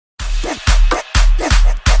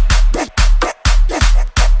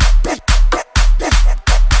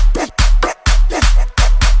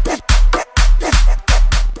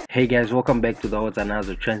Hey guys, welcome back to the Odds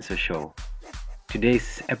Anazo Transfer Show.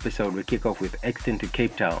 Today's episode we kick off with Ekstein to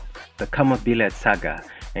Cape Town, the Kamabila saga,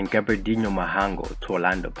 and Gabadinho Mhango to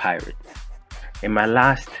Orlando Pirates. In my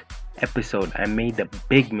last episode, I made the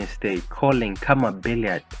big mistake calling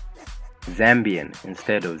Kamabila Zambian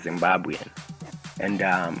instead of Zimbabwean, and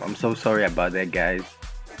I'm so sorry about that, guys.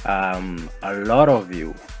 A lot of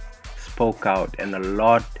you spoke out, and a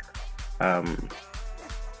lot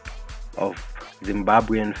of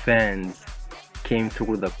Zimbabwean fans came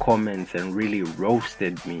through the comments and really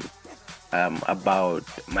roasted me about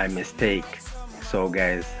my mistake. So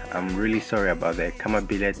guys, I'm really sorry about that.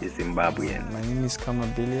 Kamabilet is Zimbabwean. My name is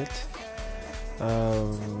Kamabilet.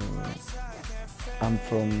 I'm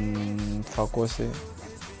from Fakose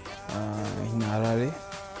in Harare.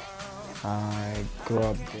 I grew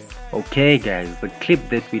up there. Okay guys, the clip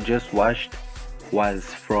that we just watched was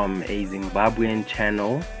from a Zimbabwean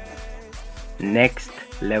channel, Next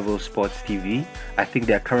Level Sports TV. I think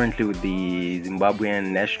they're currently with the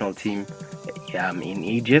Zimbabwean national team in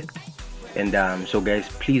Egypt. And so guys,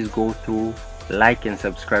 please go through, like and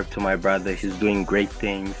subscribe to my brother. He's doing great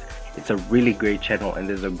things. It's a really great channel, and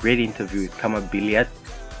there's a great interview with Kamabiliat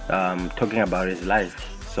talking about his life.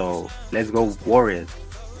 So let's go Warriors.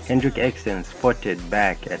 Hendrick Ekstein spotted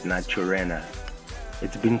back at Naturena.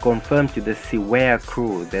 It's been confirmed to the Siwea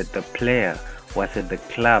crew that the player was at the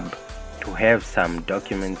club to have some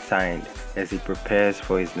documents signed as he prepares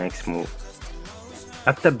for his next move.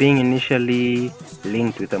 After being initially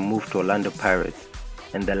linked with a move to Orlando Pirates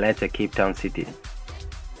and the latter Cape Town City,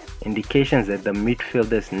 indications that the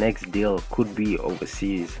midfielder's next deal could be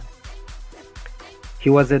overseas.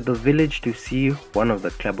 He was at the village to see one of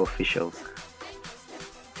the club officials.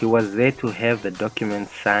 He was there to have the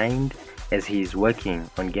documents signed as he is working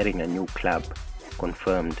on getting a new club,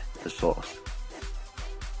 confirmed the source.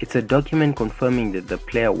 It's a document confirming that the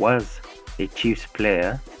player was a Chiefs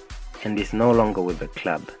player and is no longer with the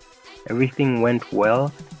club. Everything went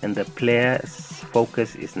well and the player's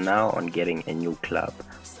focus is now on getting a new club,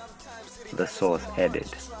 the source added.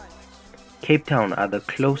 Cape Town are the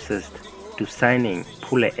closest to signing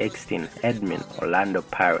Pule Ekstein admin Orlando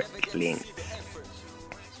Pirates links.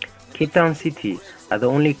 Cape Town City are the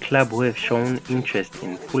only club who have shown interest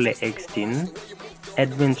in Pule Ekstein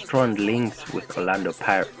admin strong links with Orlando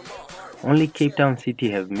Pirates. Only Cape Town City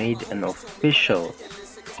have made an official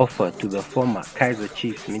offer to the former Kaizer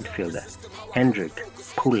Chiefs midfielder Hendrick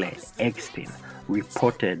Pule Ekstein,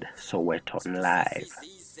 reported Soweto Live.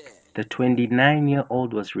 The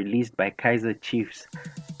 29-year-old was released by Kaizer Chiefs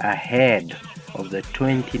ahead of the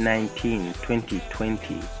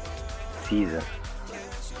 2019-2020 season.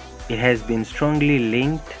 It has been strongly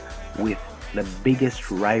linked with the biggest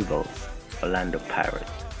rivals, Orlando Pirates.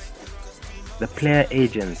 The player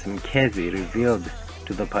agents Mkezi revealed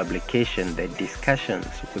to the publication that discussions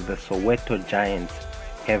with the Soweto Giants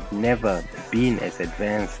have never been as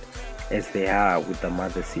advanced as they are with the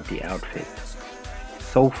Mother City outfit.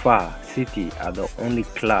 So far, City are the only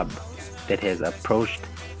club that has approached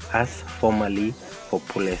us formally for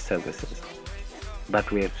Pule services, but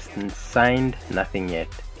we have signed nothing yet.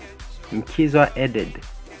 Mkizwa added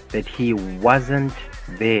that he wasn't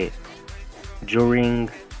there during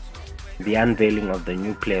the unveiling of the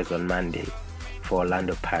new players on Monday for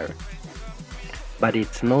Orlando Pirates, but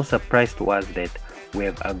it's no surprise to us that we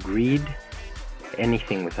have agreed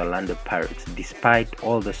anything with Orlando Pirates despite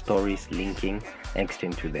all the stories linking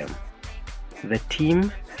Ekstein to them. The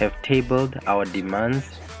team have tabled our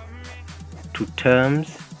demands to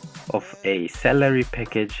terms of a salary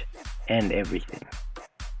package and everything.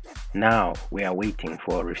 Now we are waiting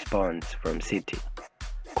for a response from City.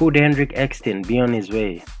 Could Hendrick Ekstein be on his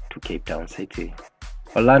way to Cape Town City?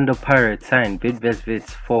 Orlando Pirates signed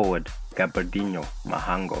Bidvest forward Gabadinho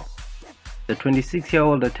Mhango. The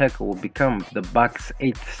 26-year-old attacker will become the Bucks'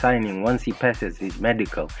 8th signing once he passes his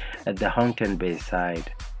medical at the Hampton Bay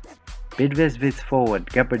side. Bidvest forward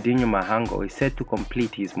Gabadinho Mhango is set to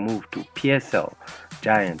complete his move to PSL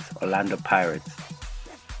Giants Orlando Pirates.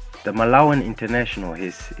 The Malawian international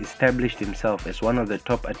has established himself as one of the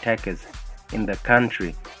top attackers in the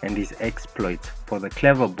country, and his exploits for the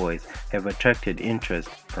Clever Boys have attracted interest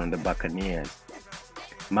from the Buccaneers.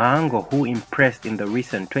 Mhango, who impressed in the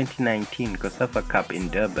recent 2019 COSAFA Cup in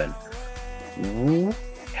Durban, who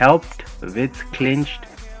helped Wits clinch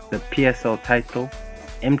the PSL title,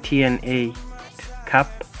 MTN 8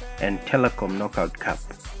 Cup and Telecom Knockout Cup.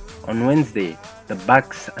 On Wednesday, the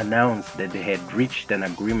Bucks announced that they had reached an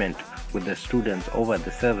agreement with the students over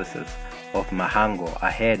the services of Mhango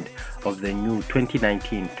ahead of the new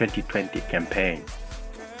 2019-2020 campaign.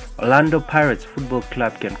 Orlando Pirates Football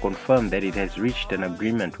Club can confirm that it has reached an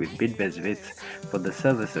agreement with Bidvest Wits for the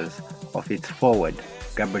services of its forward,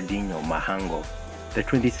 Gabadinho Mhango. The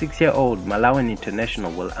 26-year-old Malawian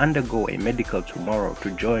international will undergo a medical tomorrow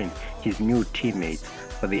to join his new teammates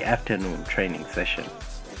for the afternoon training session.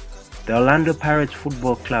 The Orlando Pirates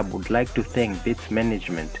Football Club would like to thank Wits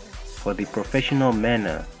management for the professional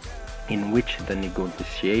manner in which the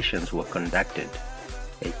negotiations were conducted,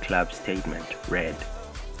 a club statement read.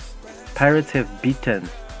 Pirates have beaten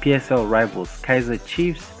PSL rivals Kaizer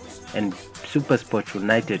Chiefs and SuperSport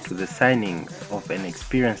United to the signings of an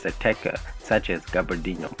experienced attacker such as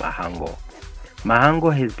Gabadinho Mhango.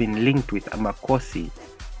 Mhango has been linked with Amakosi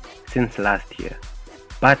since last year,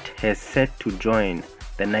 but has set to join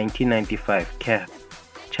the 1995 CAF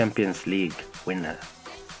Champions League winner.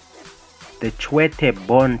 The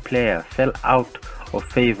Tshwete-born player fell out of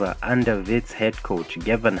favor under Wits head coach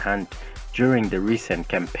Gavin Hunt during the recent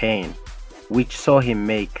campaign, which saw him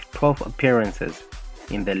make 12 appearances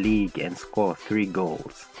in the league and score 3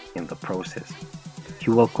 goals in the process. He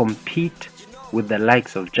will compete with the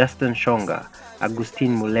likes of Justin Shonga,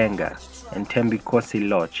 Agustin Mulenga, and Thembinkosi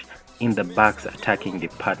Loch in the Bucks attacking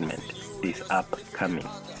department this upcoming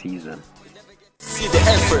season. See the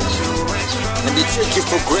effort, and they take it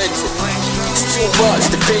for granted. It's too much,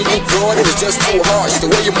 the pain you brought, it was just too harsh. The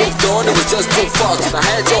way you moved on, it was just too fast. I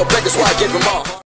had your back, that's why I gave him all.